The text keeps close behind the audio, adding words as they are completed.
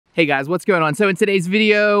Hey guys, what's going on? So in today's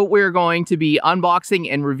video, we're going to be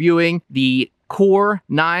unboxing and reviewing the Core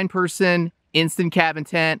 9-person instant cabin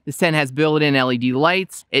tent. This tent has built-in LED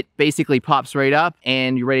lights. It basically pops right up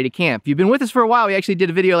and you're ready to camp. If you've been with us for a while, we actually did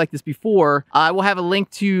a video like this before. I will have a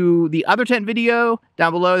link to the other tent video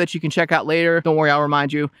down below that you can check out later. Don't worry, I'll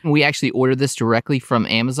remind you. We actually ordered this directly from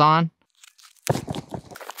Amazon.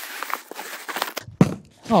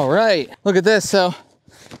 All right, look at this. So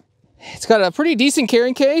it's got a pretty decent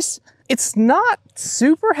carrying case. It's not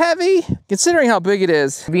super heavy, considering how big it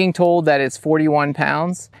is. Being told that it's 41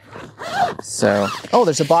 pounds. So, oh,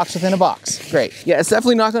 there's a box within a box. Great. Yeah, it's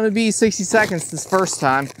definitely not gonna be 60 seconds this first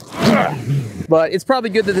time. But it's probably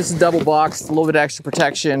good that this is double boxed, a little bit extra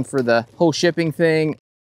protection for the whole shipping thing.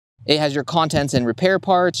 It has your contents and repair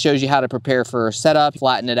parts, shows you how to prepare for setup,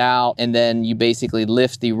 flatten it out, and then you basically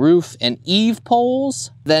lift the roof and eave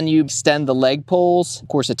poles. Then you extend the leg poles, of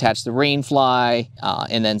course attach the rain fly,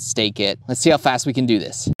 and then stake it. Let's see how fast we can do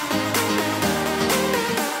this.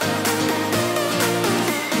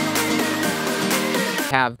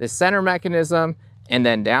 Have this center mechanism, and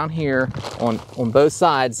then down here on both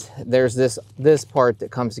sides, there's this part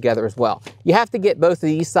that comes together as well. You have to get both of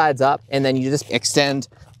these sides up, and then you just extend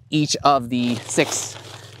each of the six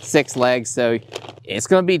legs. So it's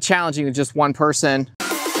gonna be challenging with just one person.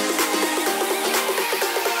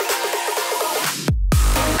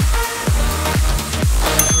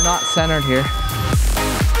 We're not centered here.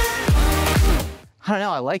 I don't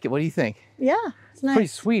know, I like it. What do you think? Yeah, it's nice. Pretty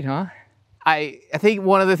sweet, huh? I think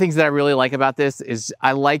one of the things that I really like about this is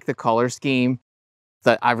I like the color scheme.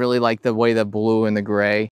 I really like the way the blue and the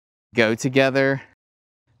gray go together.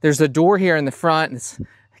 There's a door here in the front. It's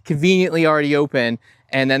conveniently already open,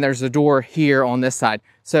 and then there's a door here on this side.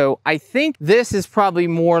 So I think this is probably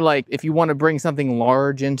more like if you want to bring something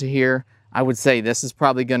large into here, I would say this is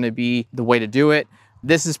probably going to be the way to do it.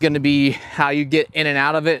 This is going to be how you get in and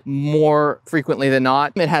out of it more frequently than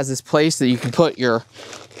not. It has this place that you can put your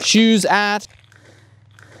shoes at,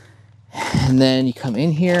 and then you come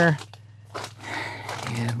in here,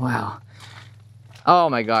 and wow. Oh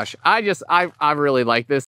my gosh, I really like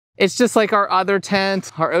this. It's just like our other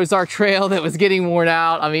tent, our Ozark Trail that was getting worn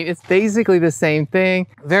out. I mean, it's basically the same thing.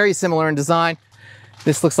 Very similar in design.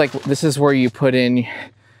 This looks like this is where you put in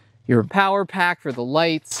your power pack for the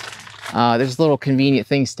lights. There's little convenient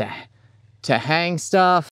things to hang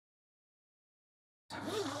stuff.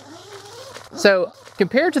 So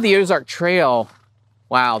compared to the Ozark Trail,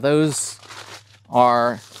 wow, those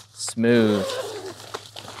are smooth.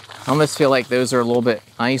 I almost feel like those are a little bit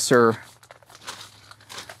nicer.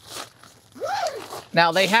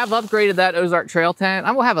 Now they have upgraded that Ozark Trail tent.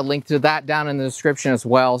 I will have a link to that down in the description as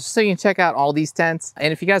well, just so you can check out all these tents.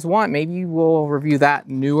 And if you guys want, maybe we'll review that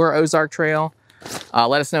newer Ozark Trail.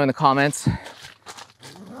 Let us know in the comments.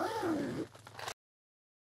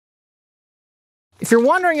 If you're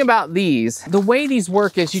wondering about these, the way these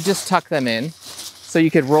work is you just tuck them in. So you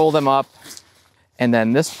could roll them up. And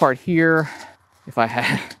then this part here, if I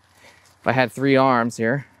had 3 arms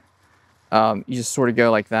here, you just sort of go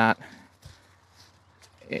like that.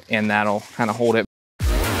 And that'll kind of hold it.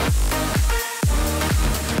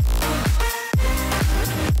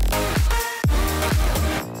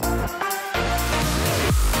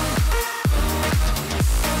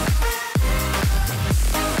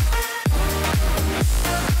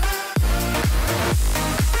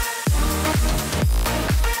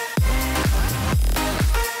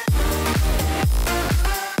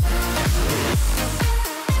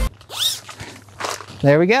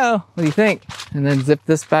 There we go. What do you think? And then zip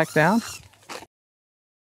this back down.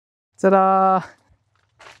 Ta-da!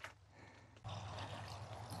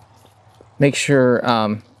 Make sure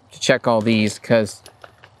to check all these, because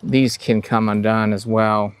these can come undone as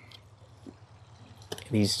well.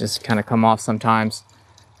 These just kind of come off sometimes.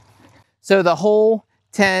 So the whole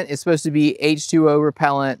tent is supposed to be H2O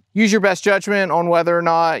repellent. Use your best judgment on whether or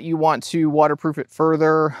not you want to waterproof it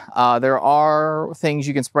further. There are things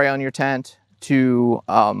you can spray on your tent to,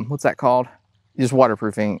 what's that called? Just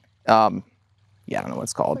waterproofing. Yeah, I don't know what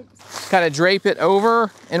it's called. Kind of drape it over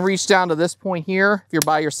and reach down to this point here. If you're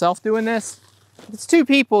by yourself doing this, if it's 2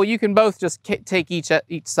 people, you can both just take each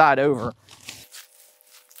side over.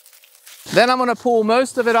 Then I'm gonna pull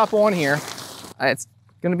most of it up on here. It's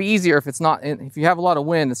gonna be easier if it's not, if you have a lot of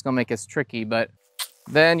wind, it's gonna make it tricky, but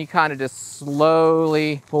then you kind of just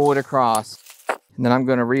slowly pull it across. And then I'm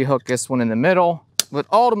gonna rehook this one in the middle, but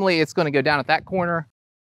ultimately it's gonna go down at that corner,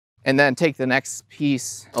 and then take the next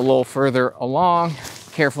piece a little further along.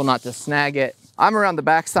 Careful not to snag it. I'm around the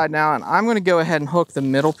back side now, and I'm gonna go ahead and hook the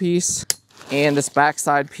middle piece and this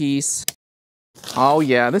backside piece Oh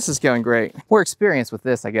yeah, this is going great. We're experienced with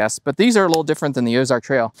this, I guess, but these are a little different than the Ozark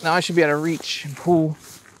Trail. Now I should be able to reach and pull.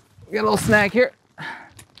 We got a little snag here.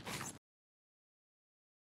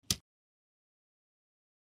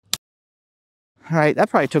 All right, that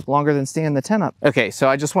probably took longer than standing the tent up. Okay, so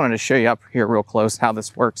I just wanted to show you up here real close how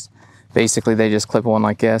this works. Basically, they just clip on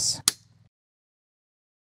like this.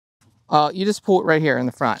 You just pull it right here in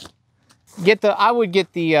the front. I would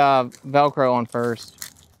get the Velcro on first.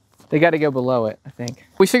 They got to go below it, I think.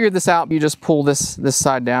 We figured this out. You just pull this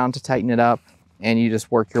side down to tighten it up, and you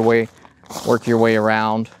just work your way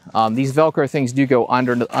around. These Velcro things do go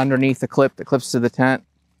underneath the clip that clips to the tent.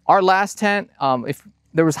 Our last tent, if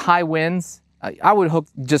there was high winds, I would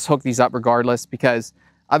just hook these up regardless, because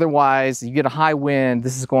otherwise you get a high wind,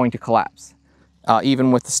 this is going to collapse,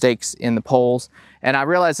 even with the stakes in the poles. And I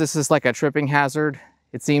realize this is like a tripping hazard,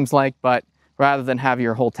 it seems like, but rather than have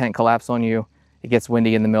your whole tent collapse on you, it gets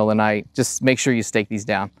windy in the middle of the night, just make sure you stake these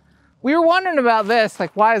down. We were wondering about this,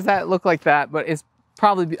 like why does that look like that? But it's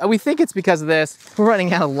probably, we think it's because of this. We're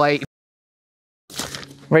running out of light.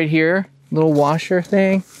 Right here, little washer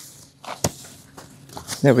thing.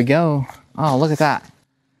 There we go. Oh, look at that.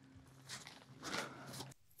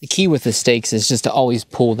 The key with the stakes is just to always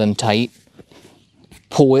pull them tight.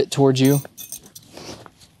 Pull it towards you.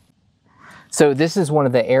 So this is one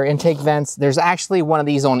of the air intake vents. There's actually one of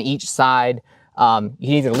these on each side. You can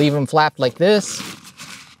either leave them flapped like this,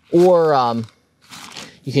 or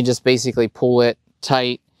you can just basically pull it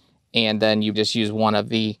tight, and then you just use one of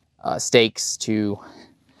the stakes to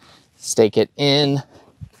stake it in.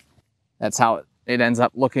 That's how it ends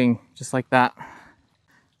up looking, just like that.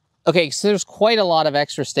 Okay, so there's quite a lot of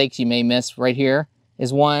extra stakes you may miss. Right here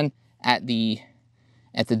is one at the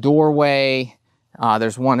doorway.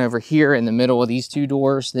 There's one over here in the middle of these two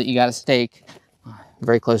doors that you got to stake,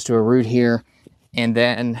 very close to a root here. And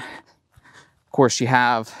then, of course, you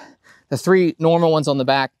have the 3 normal ones on the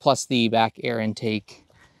back, plus the back air intake.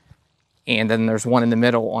 And then there's one in the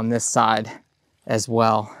middle on this side as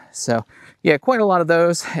well. So yeah, quite a lot of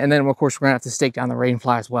those. And then of course we're gonna have to stake down the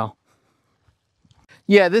rainfly as well.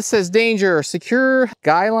 Yeah, this says danger. Secure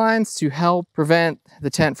guy lines to help prevent the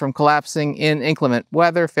tent from collapsing in inclement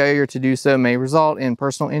weather. Failure to do so may result in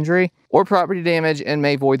personal injury or property damage and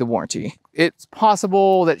may void the warranty. It's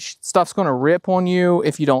possible that stuff's gonna rip on you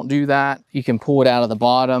if you don't do that. You can pull it out of the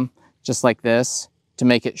bottom just like this to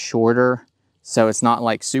make it shorter, so it's not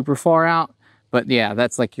like super far out. But yeah,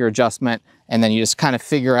 that's like your adjustment. And then you just kind of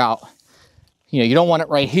figure out, you know, you don't want it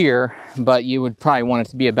right here, but you would probably want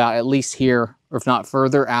it to be about at least here, or if not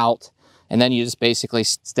further out. And then you just basically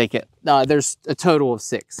stake it. There's a total of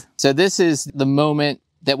 6. So this is the moment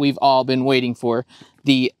that we've all been waiting for,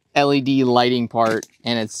 the LED lighting part,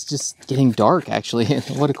 and it's just getting dark actually.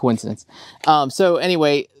 What a coincidence. So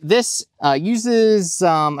anyway, this uses,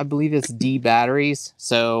 I believe it's D batteries.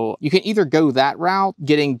 So you can either go that route,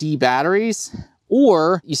 getting D batteries,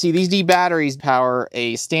 or you see these D batteries power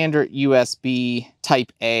a standard USB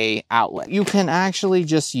type A outlet. You can actually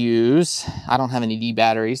just use, I don't have any D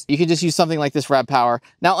batteries. You can just use something like this Rev Power.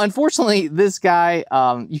 Now, unfortunately, this guy,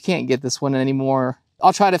 you can't get this one anymore.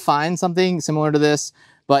 I'll try to find something similar to this,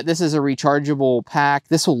 but this is a rechargeable pack.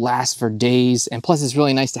 This will last for days. And plus it's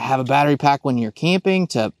really nice to have a battery pack when you're camping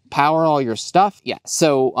to power all your stuff. Yeah,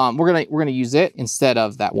 so we're gonna use it instead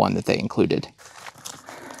of that one that they included.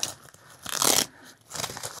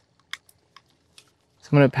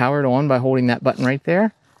 I'm going to power it on by holding that button right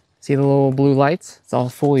there. See the little blue lights? It's all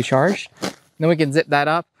fully charged. Then we can zip that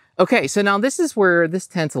up. Okay, so now this is where this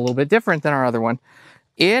tent's a little bit different than our other one.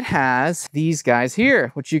 It has these guys here,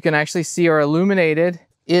 which you can actually see are illuminated.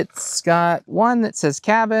 It's got one that says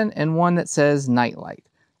cabin and one that says nightlight.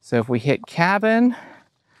 So if we hit cabin,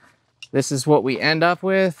 this is what we end up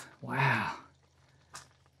with. Wow.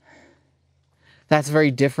 That's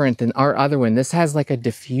very different than our other one. This has like a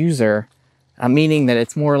diffuser. Meaning that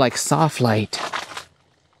it's more like soft light.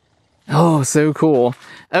 Oh, so cool.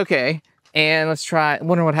 Okay, and let's try, I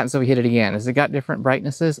wonder what happens if we hit it again. Has it got different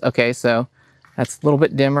brightnesses? Okay, so that's a little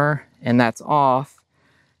bit dimmer and that's off.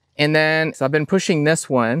 And then, so I've been pushing this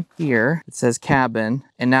one here. It says cabin.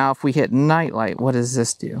 And now if we hit nightlight, what does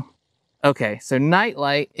this do? Okay, so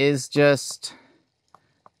nightlight is just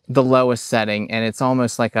the lowest setting, and it's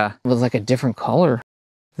almost like it was like a different color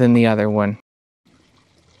than the other one.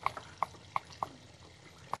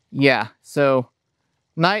 Yeah, so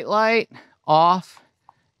nightlight off.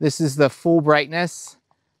 This is the full brightness.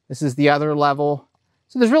 This is the other level.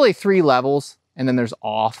 So there's really 3 levels, and then there's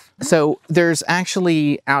off. So there's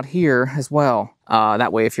actually out here as well.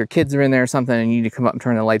 That way if your kids are in there or something and you need to come up and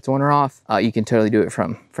turn the lights on or off, you can totally do it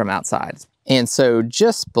from outside. And so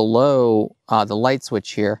just below the light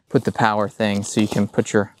switch here, put the power thing so you can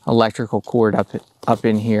put your electrical cord up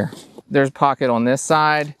in here. There's a pocket on this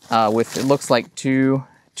side with, it looks like two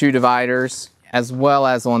dividers, as well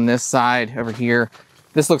as on this side over here.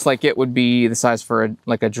 This looks like it would be the size for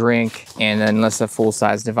like a drink, and then that's a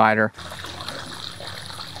full-size divider.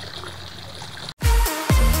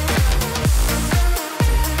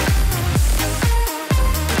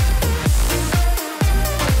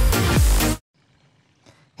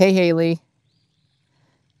 Hey, Haley.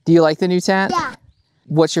 Do you like the new tent? Yeah.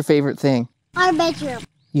 What's your favorite thing? Our bedroom.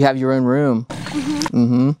 You have your own room.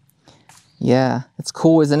 Yeah, it's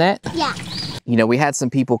cool, isn't it? Yeah. You know, we had some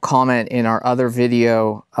people comment in our other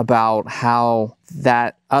video about how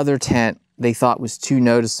that other tent they thought was too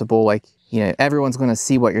noticeable. Like, you know, everyone's going to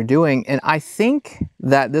see what you're doing. And I think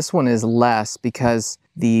that this one is less because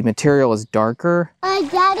the material is darker.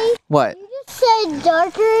 Daddy? What? You just said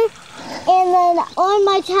darker, and then on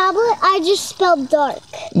my tablet, I just spelled dark.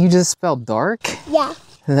 You just spelled dark? Yeah.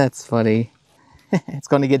 That's funny. It's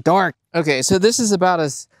going to get dark. Okay, so this is about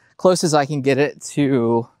as close as I can get it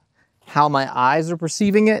to how my eyes are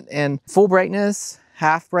perceiving it, and full brightness,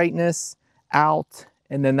 half brightness, out,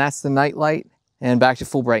 and then that's the night light, and back to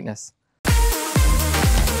full brightness.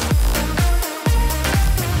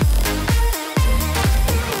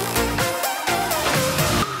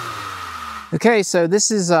 Okay, so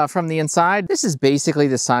this is from the inside. This is basically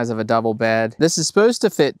the size of a double bed. This is supposed to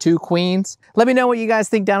fit 2 queens. Let me know what you guys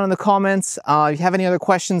think down in the comments. If you have any other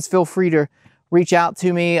questions, feel free to reach out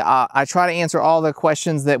to me. I try to answer all the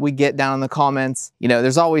questions that we get down in the comments. You know,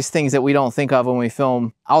 there's always things that we don't think of when we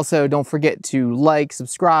film. Also, don't forget to like,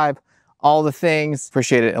 subscribe, all the things.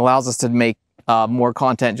 Appreciate it. It allows us to make more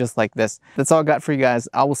content just like this. That's all I got for you guys.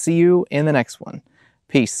 I will see you in the next one.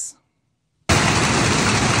 Peace.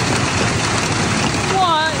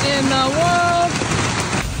 What in the world?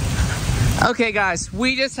 Okay guys,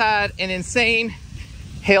 we just had an insane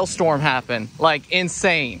hailstorm happen. Like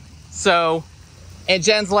insane. So, and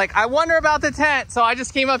Jen's like, I wonder about the tent. So I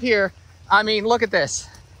just came up here. I mean, look at this.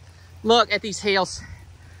 Look at these hails.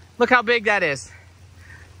 Look how big that is.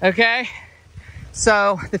 Okay.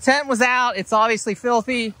 So the tent was out. It's obviously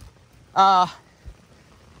filthy.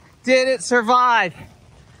 Did it survive?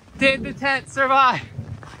 Did the tent survive?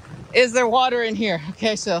 Is there water in here?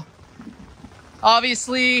 Okay, so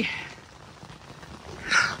obviously,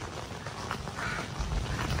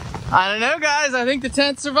 I don't know guys, I think the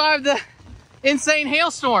tent survived the insane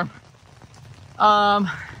hailstorm.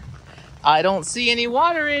 I don't see any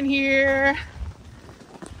water in here.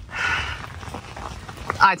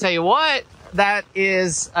 I tell you what, that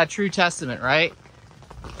is a true testament, right?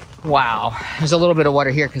 Wow, there's a little bit of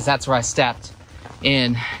water here because that's where I stepped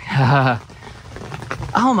in.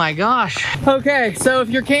 Oh my gosh. Okay, so if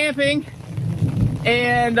you're camping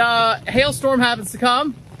and hailstorm happens to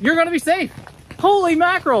come, you're gonna be safe. Holy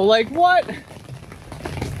mackerel, like what?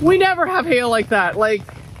 We never have hail like that. Like,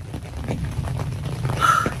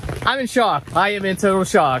 I'm in shock. I am in total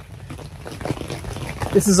shock.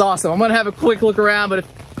 This is awesome. I'm gonna have a quick look around, but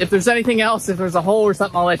if there's anything else, if there's a hole or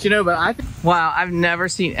something, I'll let you know. But wow, I've never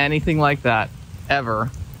seen anything like that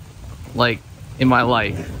ever, like in my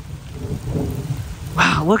life.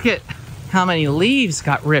 Wow, look at how many leaves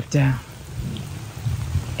got ripped down.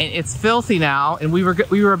 And it's filthy now, and we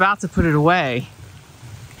were about to put it away.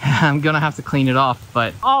 I'm gonna have to clean it off,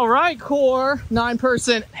 but all right, Core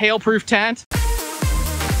 9-person hail-proof tent.